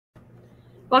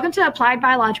Welcome to Applied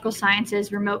Biological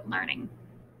Sciences Remote Learning.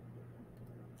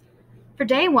 For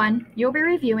day 1, you'll be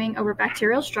reviewing over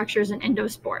bacterial structures and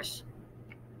endospores.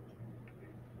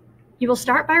 You will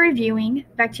start by reviewing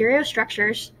bacterial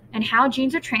structures and how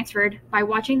genes are transferred by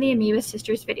watching the Amoeba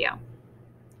Sisters video.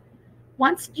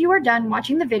 Once you are done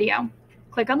watching the video,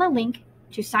 click on the link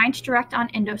to Science Direct on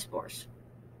endospores.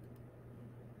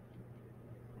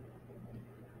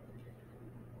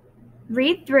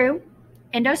 Read through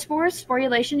endospores,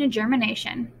 sporulation, and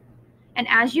germination, and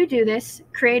as you do this,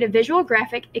 create a visual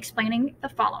graphic explaining the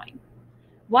following: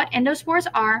 what endospores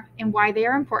are and why they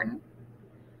are important,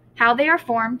 how they are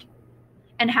formed,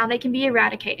 and how they can be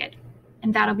eradicated.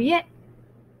 And that'll be it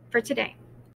for today.